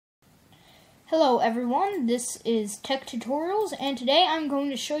Hello everyone, this is Tech Tutorials, and today I'm going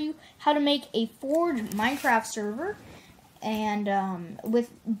to show you how to make a Forge Minecraft server and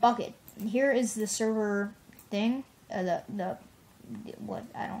with Bukkit. Here is the server thing, the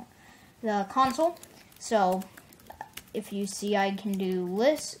console. So if you see, I can do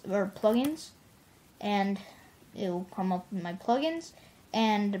lists or plugins, and it will come up with my plugins.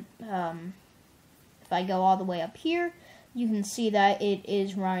 And if I go all the way up here, you can see that it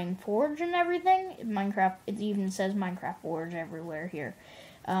is running Forge and everything. Minecraft, it even says Minecraft Forge everywhere here.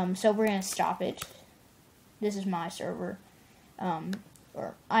 So we're gonna stop it. This is my server,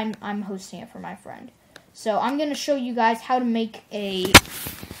 or I'm hosting it for my friend. So I'm gonna show you guys how to make a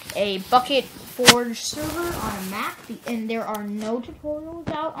Bukkit Forge server on a Mac, and there are no tutorials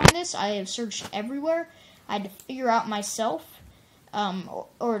out on this. I have searched everywhere. I had to figure out myself.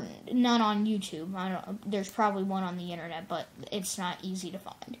 Or none on YouTube. I don't. There's probably one on the internet, but it's not easy to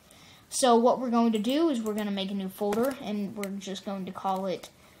find. So what we're going to do is we're going to make a new folder, and we're just going to call it,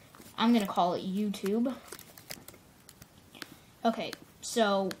 I'm going to call it YouTube. Okay,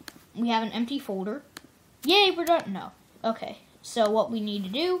 so we have an empty folder. Yay, we're done. No. Okay, so what we need to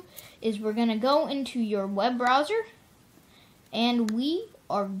do is we're going to go into your web browser, and we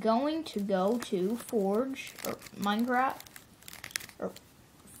are going to go to Forge, or Minecraft, or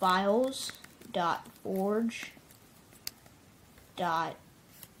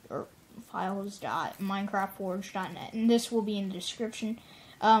files.minecraftforge.net, and this will be in the description.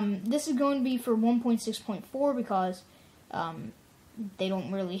 This is going to be for 1.6.4 because they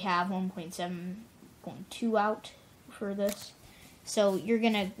don't really have 1.7.2 out for this. So you're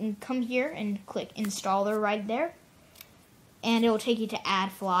gonna come here and click installer right there, and it will take you to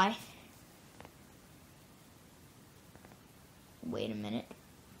AdFly. Wait a minute.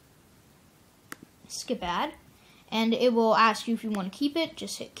 Skip ad, and it will ask you if you want to keep it.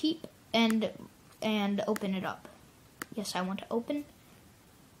 Just hit keep and open it up. Yes, I want to open.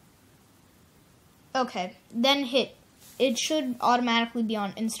 Okay, then hit. It should automatically be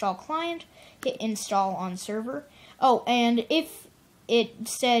on install client. Hit install on server. Oh, and if it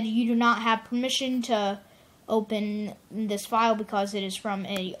said you do not have permission to open this file because it is from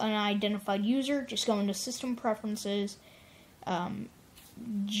an unidentified user, just go into system preferences,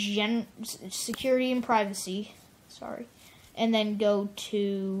 security and privacy, and then go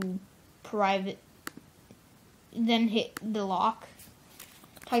to private, then hit the lock,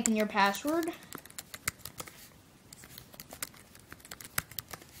 type in your password,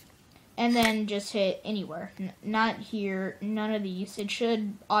 and then just hit anywhere. Not here, none of these. It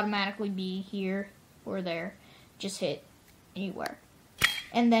should automatically be here or there. Just hit anywhere,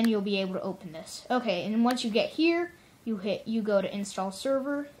 and then you'll be able to open this. Okay, and once you get here, you go to install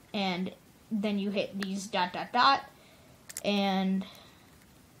server, and then you hit these ... and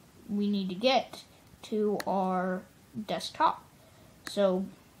we need to get to our desktop. So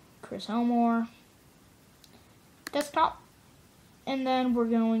Chris Elmore, desktop, and then we're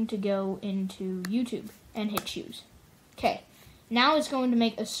going to go into YouTube and hit choose. Okay, now it's going to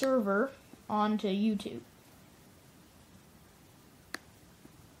make a server onto YouTube.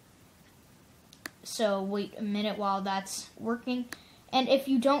 So wait a minute while that's working. And if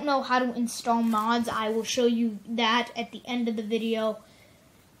you don't know how to install mods, I will show you that at the end of the video.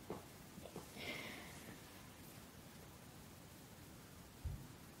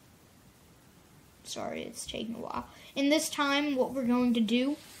 Sorry, it's taking a while. In this time, what we're going to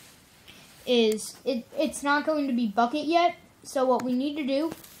do is, it's not going to be Bukkit yet. So what we need to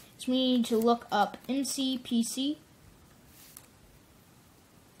do is we need to look up MCPC.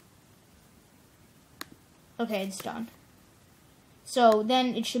 Okay, it's done. So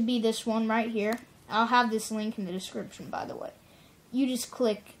then it should be this one right here. I'll have this link in the description, by the way. You just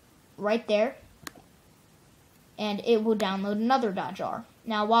click right there, and it will download another .jar.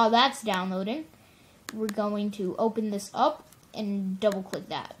 Now, while that's downloading, we're going to open this up and double-click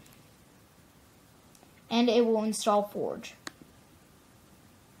that. And it will install Forge.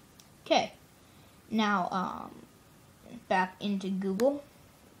 Okay. Now, back into Google,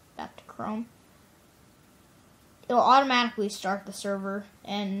 back to Chrome. It'll automatically start the server,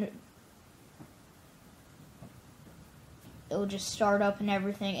 and it'll just start up and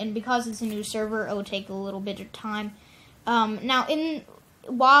everything. And because it's a new server, it will take a little bit of time. Now,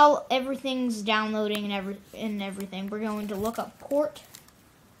 while everything's downloading and everything, we're going to look up port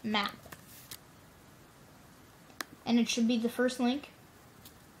map, and it should be the first link.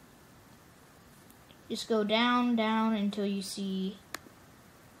 Just go down until you see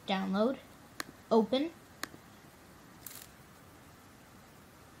download, open.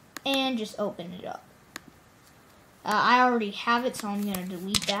 And just open it up. I already have it, so I'm going to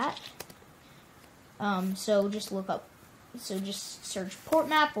delete that. So just just search port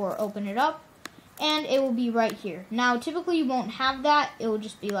map or open it up, and it will be right here. Now, typically you won't have that. It will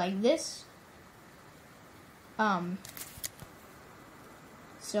just be like this.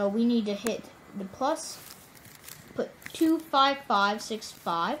 So we need to hit the plus, put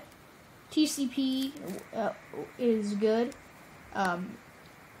 25565. TCP is good.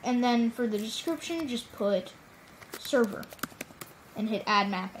 And then for the description, just put server and hit add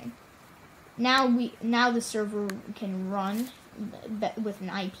mapping. Now the server can run with an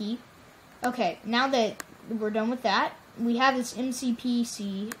IP. Okay, now that we're done with that, we have this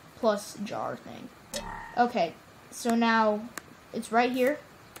MCPC plus jar thing. Okay, so now it's right here.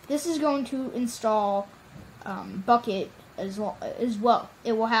 This is going to install Bukkit as well.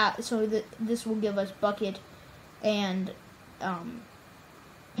 It will have this will give us Bukkit and and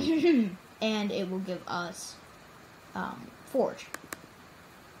it will give us Forge.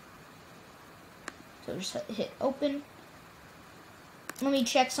 So just hit open. Let me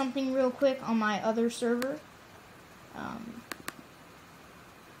check something real quick on my other server.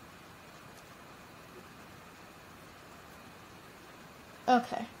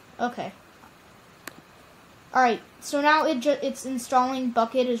 Okay. Alright, so now it's installing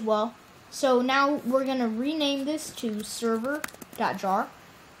Bukkit as well. So now we're going to rename this to server.jar.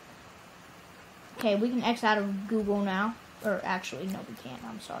 Okay, we can X out of Google now. Or actually, no, we can't.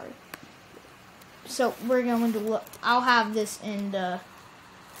 I'm sorry. So we're going to look. I'll have this in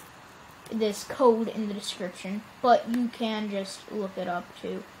this code in the description, but you can just look it up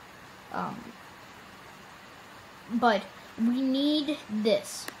too. But we need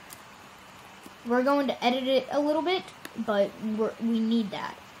this. We're going to edit it a little bit, but we need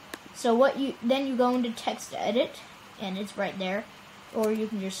that. So then you go into text edit, and it's right there, or you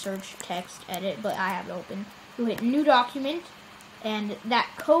can just search text edit, but I have it open. You hit new document, and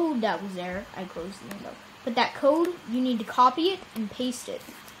that code that was there, I closed the window, but that code, you need to copy it and paste it.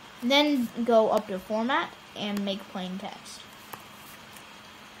 Then go up to format and make plain text.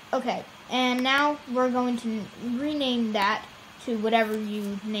 Okay, and now we're going to rename that to whatever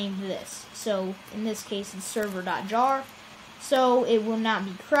you named this. So in this case, it's server.jar. So it will not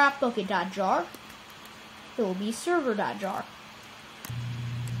be crapbucket.jar. It will be server.jar.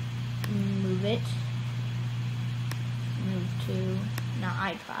 Move it. Move to, not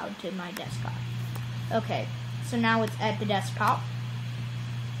iCloud, to my desktop. Okay, so now it's at the desktop.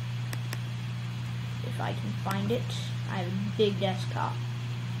 If I can find it. I have a big desktop.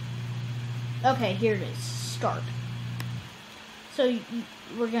 Okay, here it is. Start. So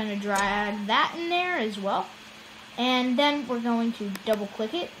we're going to drag that in there as well. And then we're going to double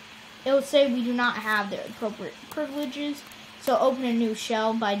click it. It will say we do not have the appropriate privileges. So open a new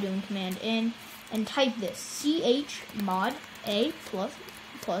shell by doing Command N and type this chmod a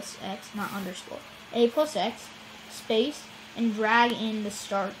plus x, not underscore, a plus x space, and drag in the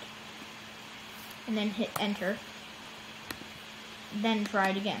start. And then hit enter. Then try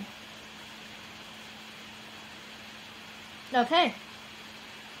it again. Okay.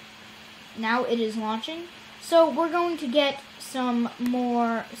 Now it is launching. So we're going to get some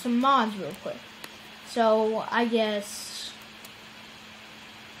mods real quick. So I guess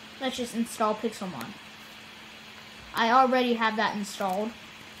let's just install Pixelmon. I already have that installed.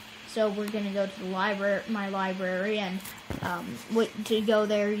 So we're gonna go to the my library, and to go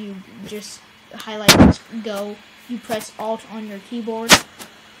there, you just highlight go. You press Alt on your keyboard,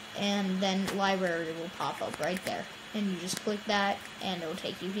 and then library will pop up right there. And you just click that, and it'll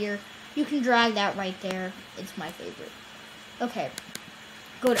take you here. You can drag that right there. It's my favorite. Okay.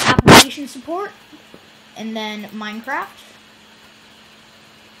 Go to application support, and then Minecraft.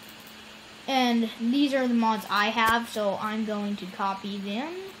 And these are the mods I have, so I'm going to copy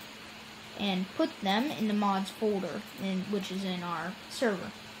them and put them in the mods folder, which is in our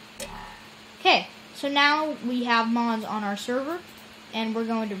server. Okay, so now we have mods on our server, and we're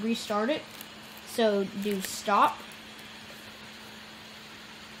going to restart it. So do stop.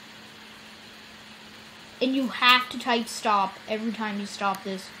 And you have to type stop every time you stop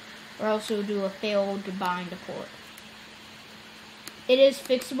this, or else you'll do a failed to bind a port. It is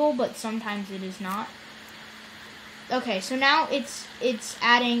fixable, but sometimes it is not. Okay, so now it's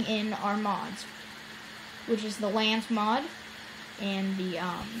adding in our mods, which is the Lance mod and the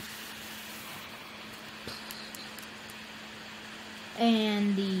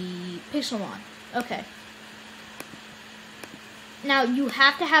Pixelmon. Okay. Now you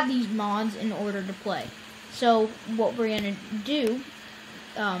have to have these mods in order to play. So what we're gonna do,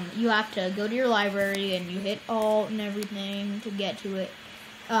 you have to go to your library and you hit Alt and everything to get to it.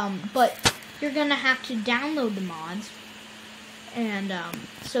 But you're gonna have to download the mods, And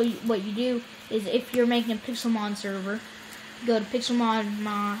so what you do is, if you're making a Pixelmon server, go to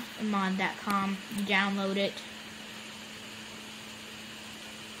pixelmon.com, you download it.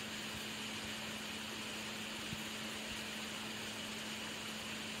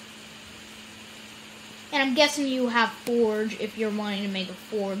 And I'm guessing you have Forge if you're wanting to make a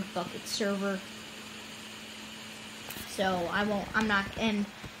Forge Bukkit server. So I'm not, and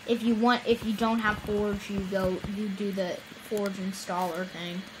if you don't have Forge, you do the Forge installer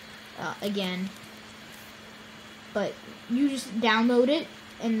thing again. But you just download it,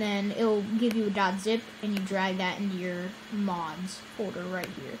 and then it'll give you a .zip, and you drag that into your mods folder right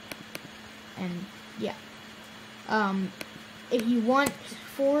here. And yeah, if you want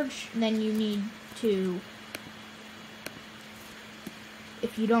Forge, then you need to,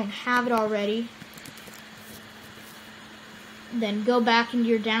 if you don't have it already, then go back into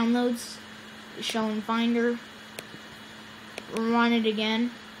your downloads, show in Finder, run it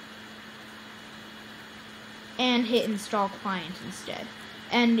again, and hit install client instead.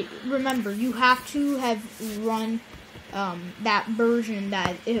 And remember, you have to have run that version,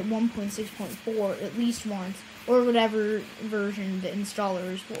 that 1.6.4 at least once, or whatever version the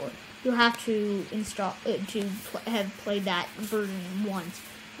installer is for. You'll have to install have played that version once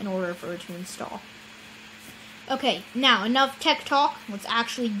in order for it to install. Okay, now enough tech talk. Let's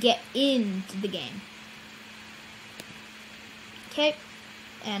actually get into the game. Okay,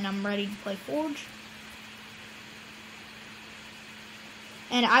 and I'm ready to play Forge.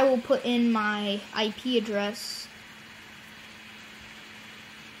 And I will put in my IP address.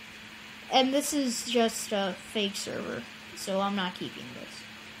 And this is just a fake server, so I'm not keeping this.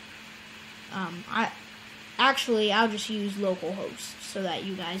 I'll just use localhost so that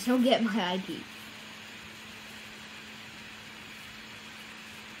you guys don't get my IP.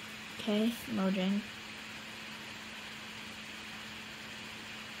 Okay, Mojang.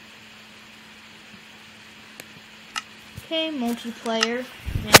 Okay, multiplayer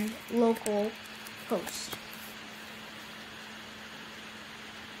and local host.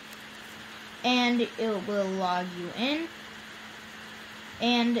 And it will log you in.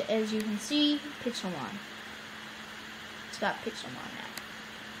 And as you can see, Pixelmon. It's got Pixelmon now.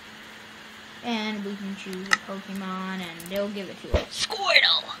 And we can choose a Pokemon, and they'll give it to us.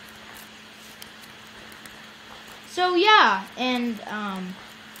 Squirtle! So yeah, and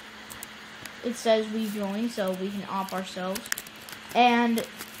it says we joined, so we can opt ourselves. And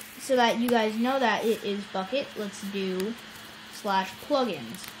so that you guys know that it is Bukkit, let's do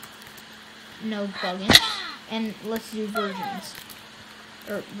 /plugins. No plugins. And let's do versions.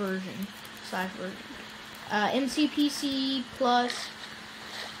 Or version /version. MCPC plus,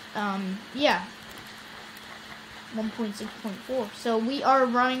 yeah, 1.6.4. So we are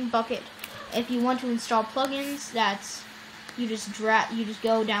running Bukkit. If you want to install plugins, that's, you just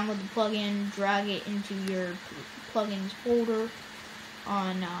go download the plugin, drag it into your plugins folder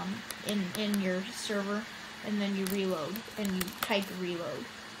on in your server, and then you reload, and you type reload.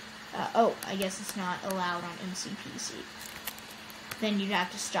 Oh, I guess it's not allowed on MCPC. Then you'd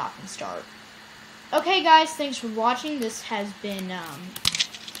have to stop and start. Okay, guys, thanks for watching. This has been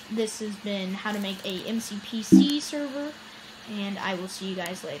how to make a MCPC server, and I will see you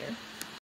guys later.